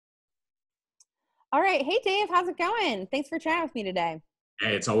All right. Hey, Dave, how's it going? Thanks for chatting with me today.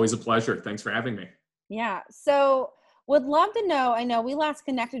 Hey, it's always a pleasure. Thanks for having me. Yeah. So, would love to know. I know we last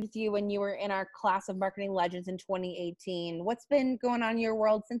connected with you when you were in our class of Marketing Legends in 2018. What's been going on in your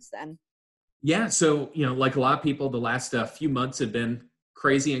world since then? Yeah, so like a lot of people, the last few months have been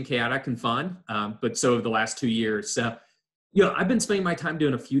crazy and chaotic and fun, but so have the last 2 years. I've been spending my time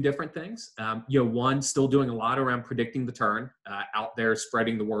doing a few different things. One, still doing a lot around predicting the turn, out there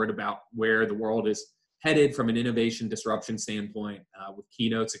spreading the word about where the world is headed from an innovation disruption standpoint, with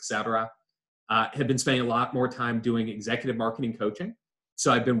keynotes, et cetera. Have been spending a lot more time doing executive marketing coaching.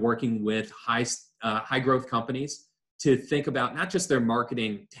 So I've been working with high growth companies to think about not just their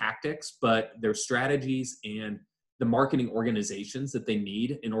marketing tactics, but their strategies and the marketing organizations that they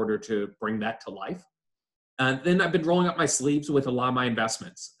need in order to bring that to life. And then I've been rolling up my sleeves with a lot of my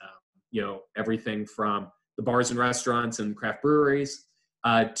investments. Everything from the bars and restaurants and craft breweries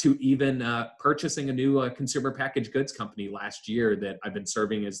to even purchasing a new consumer packaged goods company last year that I've been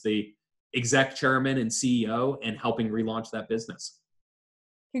serving as the exec chairman and CEO and helping relaunch that business.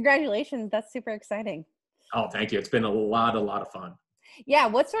 Congratulations. That's super exciting. Oh, thank you. It's been a lot of fun. Yeah.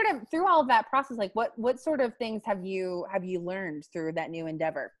 What sort of through all of that process, like what sort of things have you learned through that new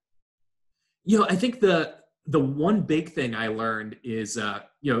endeavor? I think the one big thing I learned is,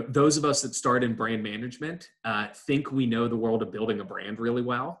 those of us that start in brand management think we know the world of building a brand really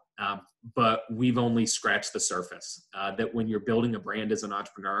well, but we've only scratched the surface. That when you're building a brand as an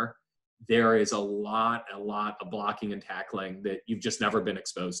entrepreneur, there is a lot of blocking and tackling that you've just never been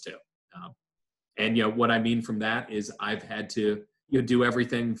exposed to. And what I mean from that is I've had to do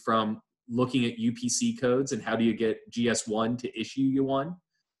everything from looking at UPC codes and how do you get GS1 to issue you one,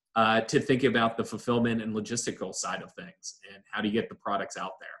 to think about the fulfillment and logistical side of things and how do you get the products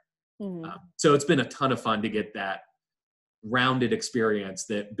out there. Hmm. So it's been a ton of fun to get that rounded experience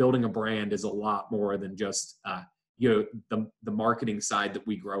that building a brand is a lot more than just the marketing side that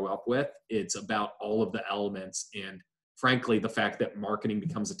we grow up with. It's about all of the elements and frankly the fact that marketing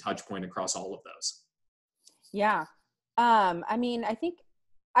becomes a touch point across all of those. Yeah. I mean, I think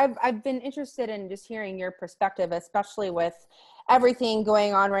I've been interested in just hearing your perspective, especially with everything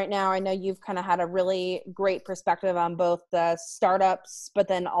going on right now. I know you've kind of had a really great perspective on both the startups, but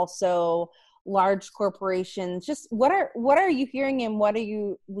then also large corporations. Just what are you hearing and what are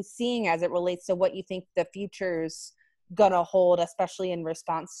you seeing as it relates to what you think the future's gonna hold, especially in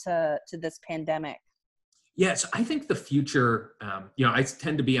response to this pandemic? Yes, I think the future, I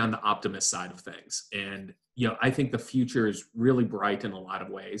tend to be on the optimist side of things. And, I think the future is really bright in a lot of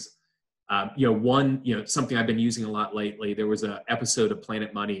ways. Something I've been using a lot lately, there was an episode of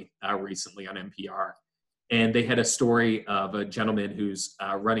Planet Money recently on NPR, and they had a story of a gentleman who's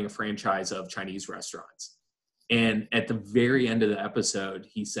running a franchise of Chinese restaurants. And at the very end of the episode,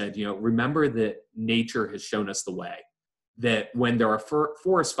 he said, remember that nature has shown us the way, that when there are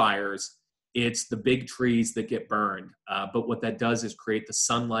forest fires, it's the big trees that get burned. But what that does is create the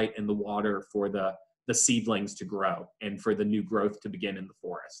sunlight and the water for the seedlings to grow and for the new growth to begin in the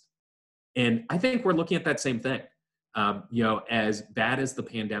forest. And I think we're looking at that same thing. As bad as the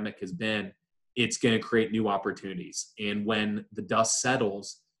pandemic has been, it's going to create new opportunities. And when the dust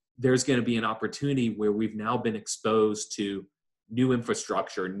settles, there's going to be an opportunity where we've now been exposed to new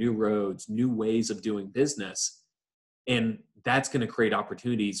infrastructure, new roads, new ways of doing business. And that's going to create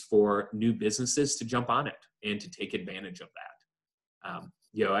opportunities for new businesses to jump on it and to take advantage of that.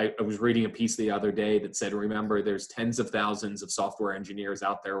 I was reading a piece the other day that said, remember, there's tens of thousands of software engineers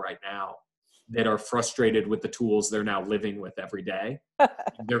out there right now that are frustrated with the tools they're now living with every day.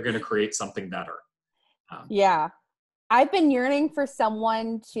 They're going to create something better. Yeah. I've been yearning for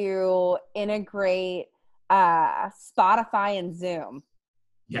someone to integrate Spotify and Zoom.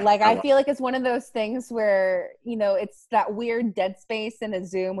 Yeah, Like, I I love feel like it's one of those things where, it's that weird dead space in a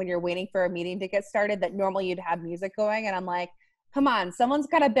Zoom when you're waiting for a meeting to get started that normally you'd have music going. And I'm like, come on, someone's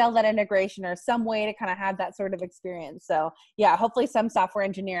got to build that integration or some way to kind of have that sort of experience. So yeah, hopefully some software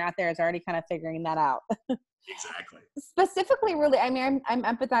engineer out there is already kind of figuring that out. exactly. Specifically, really, I mean, I'm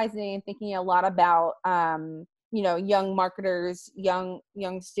empathizing and thinking a lot about, young marketers, young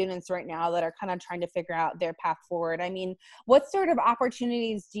students right now that are kind of trying to figure out their path forward. I mean, what sort of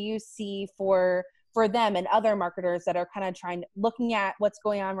opportunities do you see for them and other marketers that are kind of looking at what's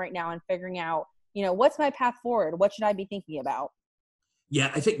going on right now and figuring out, what's my path forward? What should I be thinking about? Yeah,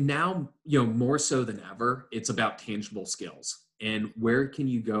 I think now, more so than ever, it's about tangible skills. And where can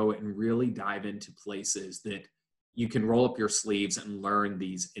you go and really dive into places that you can roll up your sleeves and learn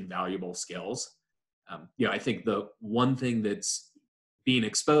these invaluable skills? I think the one thing that's being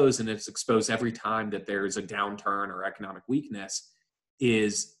exposed, and it's exposed every time that there's a downturn or economic weakness,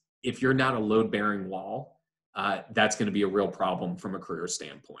 is if you're not a load-bearing wall, that's going to be a real problem from a career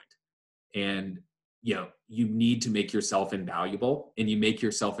standpoint. And, you need to make yourself invaluable, and you make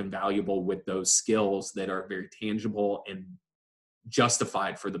yourself invaluable with those skills that are very tangible and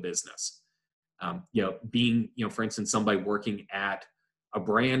justified for the business. Being, for instance, somebody working at a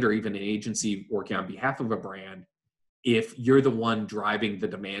brand or even an agency working on behalf of a brand, if you're the one driving the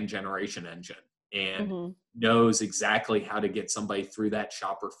demand generation engine and knows exactly how to get somebody through that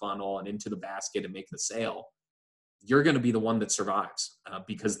shopper funnel and into the basket and make the sale, you're going to be the one that survives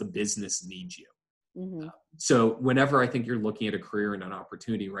because the business needs you. So whenever I think you're looking at a career and an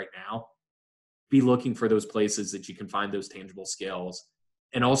opportunity right now, be looking for those places that you can find those tangible skills,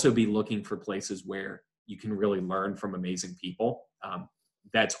 and also be looking for places where you can really learn from amazing people.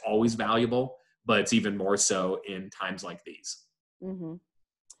 That's always valuable, but it's even more so in times like these.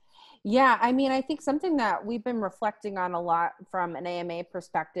 Yeah, I mean, I think something that we've been reflecting on a lot from an AMA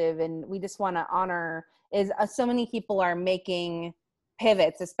perspective, and we just want to honor, is so many people are making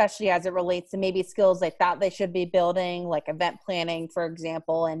pivots, especially as it relates to maybe skills they thought they should be building, like event planning, for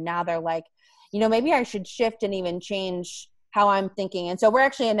example. And now they're like, maybe I should shift and even change how I'm thinking. And so we're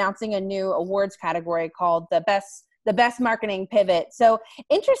actually announcing a new awards category called the best marketing pivot. So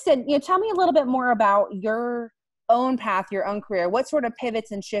interested, tell me a little bit more about your own path, your own career. What sort of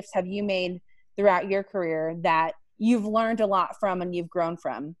pivots and shifts have you made throughout your career that you've learned a lot from and you've grown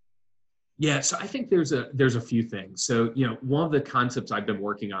from? Yeah, so I think there's a few things. So, one of the concepts I've been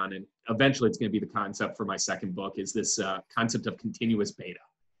working on, and eventually it's going to be the concept for my second book, is this concept of continuous beta.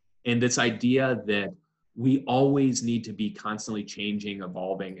 And this idea that we always need to be constantly changing,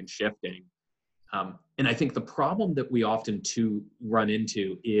 evolving, and shifting. And I think the problem that we often run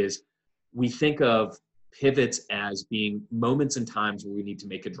into is we think of pivots as being moments in times where we need to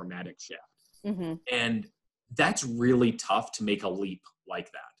make a dramatic shift. And that's really tough to make a leap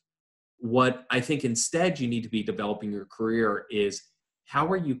like that. What I think instead you need to be developing your career is, how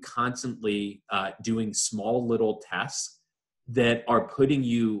are you constantly doing small little tests that are putting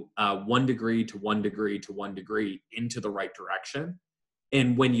you 1 degree to 1 degree to 1 degree into the right direction.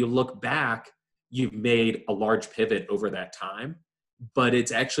 And when you look back, you've made a large pivot over that time, but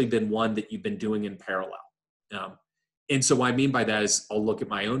it's actually been one that you've been doing in parallel. And so what I mean by that is, I'll look at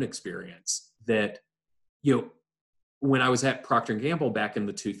my own experience that, when I was at Procter & Gamble back in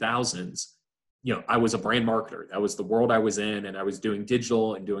the 2000s, I was a brand marketer. That was the world I was in, and I was doing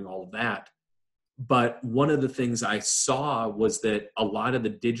digital and doing all of that. But one of the things I saw was that a lot of the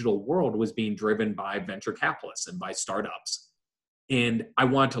digital world was being driven by venture capitalists and by startups. And I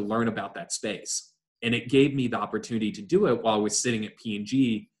wanted to learn about that space. And it gave me the opportunity to do it while I was sitting at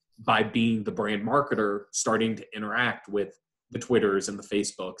P&G by being the brand marketer, starting to interact with the Twitters and the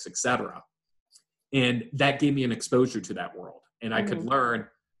Facebooks, et cetera. And that gave me an exposure to that world. And I could learn,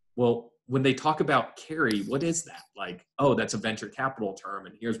 well, when they talk about carry, what is that? Like, oh, that's a venture capital term,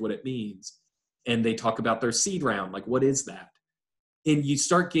 and here's what it means. And they talk about their seed round, like, what is that? And you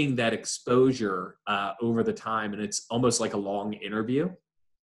start getting that exposure over the time, and it's almost like a long interview.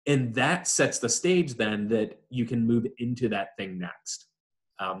 And that sets the stage then that you can move into that thing next.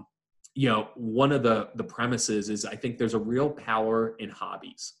 One of the premises is, I think there's a real power in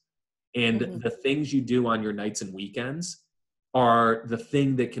hobbies. And the things you do on your nights and weekends are the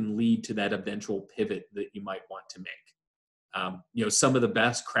thing that can lead to that eventual pivot that you might want to make. Some of the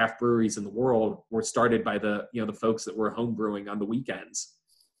best craft breweries in the world were started by the folks that were home brewing on the weekends,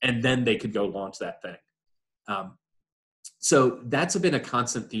 and then they could go launch that thing. So that's been a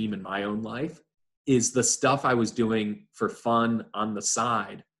constant theme in my own life, is the stuff I was doing for fun on the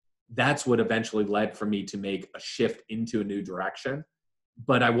side. That's what eventually led for me to make a shift into a new direction.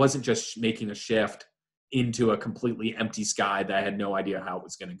 But I wasn't just making a shift into a completely empty sky that I had no idea how it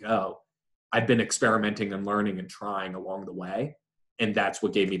was going to go. I've been experimenting and learning and trying along the way. And that's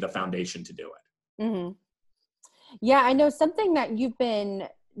what gave me the foundation to do it. Yeah, I know something that you've been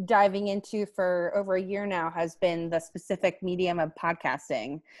diving into for over a year now has been the specific medium of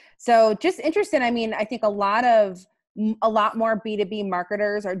podcasting. So just interested, I mean, I think a lot more B2B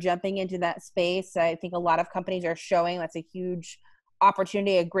marketers are jumping into that space. I think a lot of companies are showing that's a huge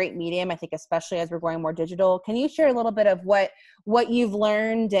opportunity, a great medium, I think, especially as we're going more digital. Can you share a little bit of what you've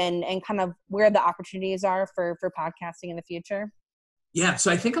learned and kind of where the opportunities are for podcasting in the future? Yeah,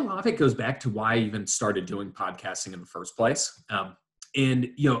 so I think a lot of it goes back to why I even started doing podcasting in the first place. And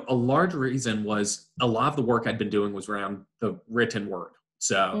a large reason was a lot of the work I'd been doing was around the written word.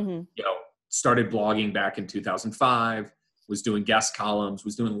 So, started blogging back in 2005, was doing guest columns,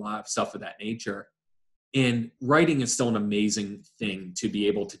 was doing a lot of stuff of that nature. And writing is still an amazing thing to be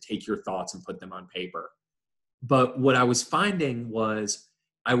able to take your thoughts and put them on paper. But what I was finding was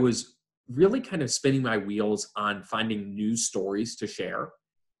I was really kind of spinning my wheels on finding new stories to share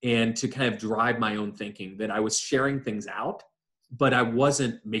and to kind of drive my own thinking, that I was sharing things out, but I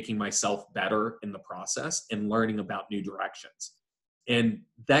wasn't making myself better in the process and learning about new directions. And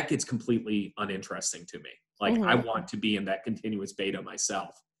that gets completely uninteresting to me. Like, I Mm-hmm. want to be in that continuous beta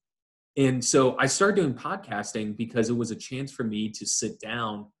myself. And so I started doing podcasting because it was a chance for me to sit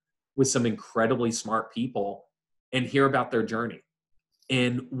down with some incredibly smart people and hear about their journey.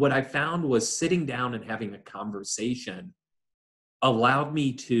 And what I found was sitting down and having a conversation allowed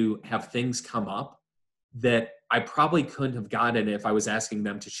me to have things come up that I probably couldn't have gotten if I was asking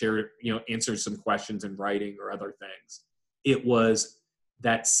them to share, answer some questions in writing or other things. It was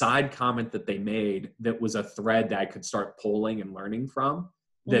that side comment that they made that was a thread that I could start pulling and learning from,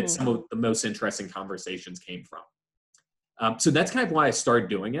 that Mm-hmm. some of the most interesting conversations came from. So that's kind of why I started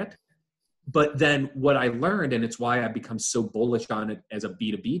doing it. But then what I learned, and it's why I've become so bullish on it as a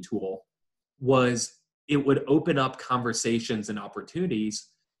B2B tool, was it would open up conversations and opportunities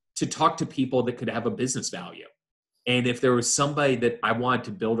to talk to people that could have a business value. And if there was somebody that I wanted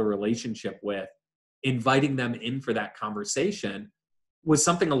to build a relationship with, inviting them in for that conversation was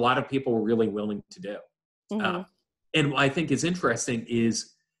something a lot of people were really willing to do. Mm-hmm. And what I think is interesting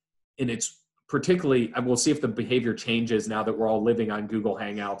is, and it's particularly, we'll see if the behavior changes now that we're all living on Google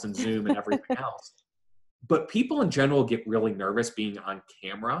Hangouts and Zoom and everything else. But people in general get really nervous being on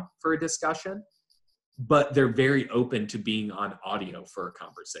camera for a discussion, but they're very open to being on audio for a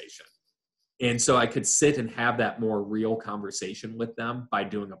conversation. And so I could sit and have that more real conversation with them by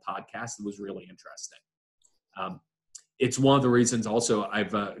doing a podcast. It was really interesting. It's one of the reasons also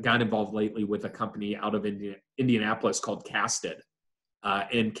I've gotten involved lately with a company out of Indianapolis called Casted.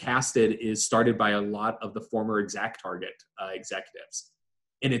 And Casted is started by a lot of the former ExactTarget executives.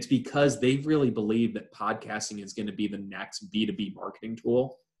 And it's because they really believe that podcasting is going to be the next B2B marketing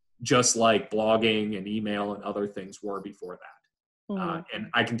tool, just like blogging and email and other things were before that. Mm-hmm. And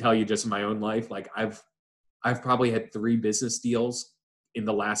I can tell you just in my own life, like I've probably had 3 business deals in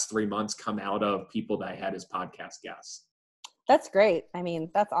the last 3 months come out of people that I had as podcast guests. That's great. I mean,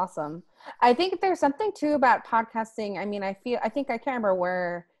 that's awesome. I think there's something too about podcasting. I mean, I can't remember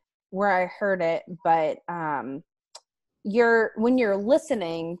where I heard it, but when you're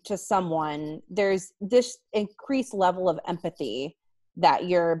listening to someone, there's this increased level of empathy that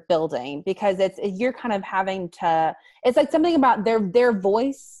you're building, because you're kind of having to, it's like something about their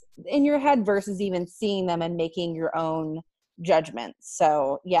voice in your head versus even seeing them and making your own judgments.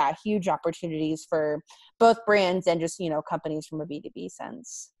 So yeah, huge opportunities for both brands and just, companies from a B2B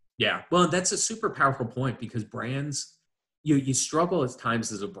sense. Yeah. Well, that's a super powerful point, because brands, you struggle at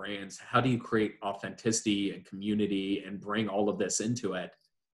times as a brand. How do you create authenticity and community and bring all of this into it?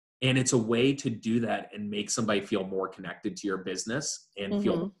 And it's a way to do that and make somebody feel more connected to your business and Mm-hmm.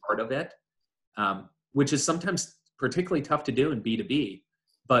 feel part of it, which is sometimes particularly tough to do in B2B.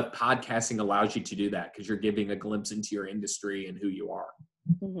 But podcasting allows you to do that because you're giving a glimpse into your industry and who you are.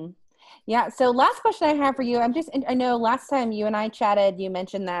 Mm-hmm. Yeah. So last question I have for you, I know last time you and I chatted, you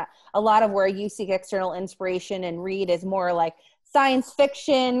mentioned that a lot of where you seek external inspiration and read is more like science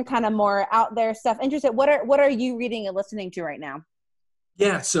fiction, kind of more out there stuff. Interested. What are you reading and listening to right now?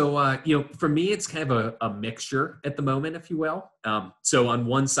 Yeah. So, for me, it's kind of a mixture at the moment, if you will. So on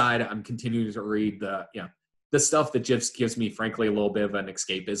one side, I'm continuing to read the stuff that just gives me, frankly, a little bit of an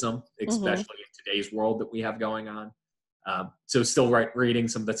escapism, especially in today's world that we have going on. So still reading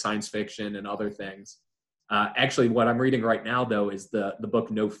some of the science fiction and other things. Actually, what I'm reading right now, though, is the book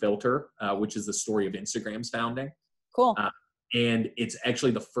No Filter, which is the story of Instagram's founding. Cool. And it's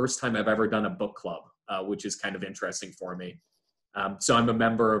actually the first time I've ever done a book club, which is kind of interesting for me. So I'm a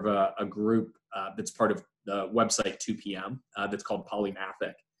member of a group that's part of the website 2PM that's called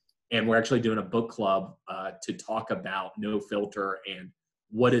Polymathic. And we're actually doing a book club to talk about No Filter and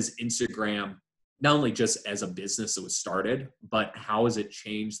what is Instagram, not only just as a business that was started, but how has it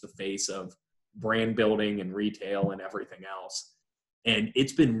changed the face of brand building and retail and everything else. And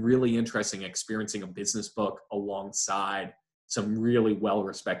it's been really interesting experiencing a business book alongside some really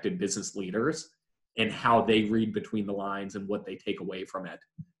well-respected business leaders and how they read between the lines and what they take away from it.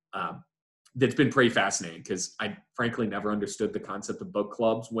 That's been pretty fascinating, because I frankly never understood the concept of book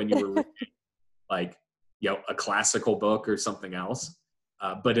clubs when you were reading like, a classical book or something else.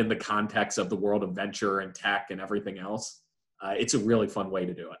 But in the context of the world of venture and tech and everything else, it's a really fun way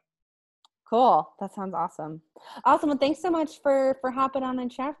to do it. Cool. That sounds awesome. Awesome. Well, thanks so much for hopping on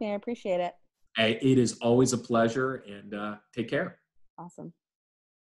and chatting with me. I appreciate it. It is always a pleasure, and take care. Awesome.